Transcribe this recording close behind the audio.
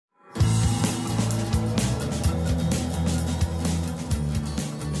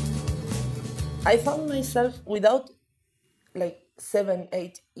I found myself without like 7,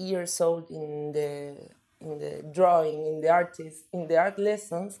 8 years old in the drawing, in the art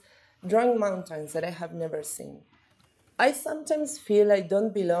lessons, drawing mountains that I have never seen. I sometimes feel I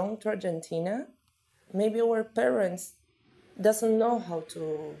don't belong to Argentina. Maybe our parents doesn't know how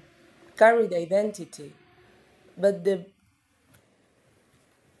to carry the identity, but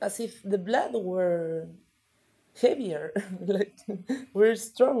as if the blood were heavier, like we're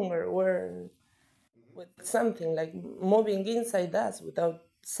stronger, we're with something like moving inside us without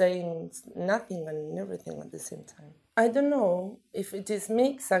saying nothing and everything at the same time. I don't know if it is me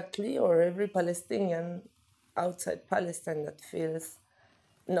exactly or every Palestinian outside Palestine that feels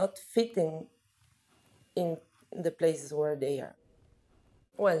not fitting in the places where they are.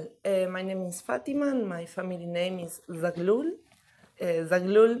 Well, my name is Fatima and my family name is Zaghol.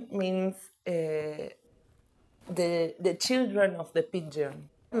 Zaghol means the children of the pigeon.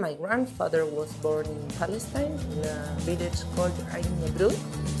 My grandfather was born in Palestine in a village called Ain Nabrut.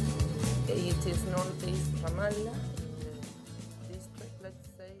 It is northeast Ramallah.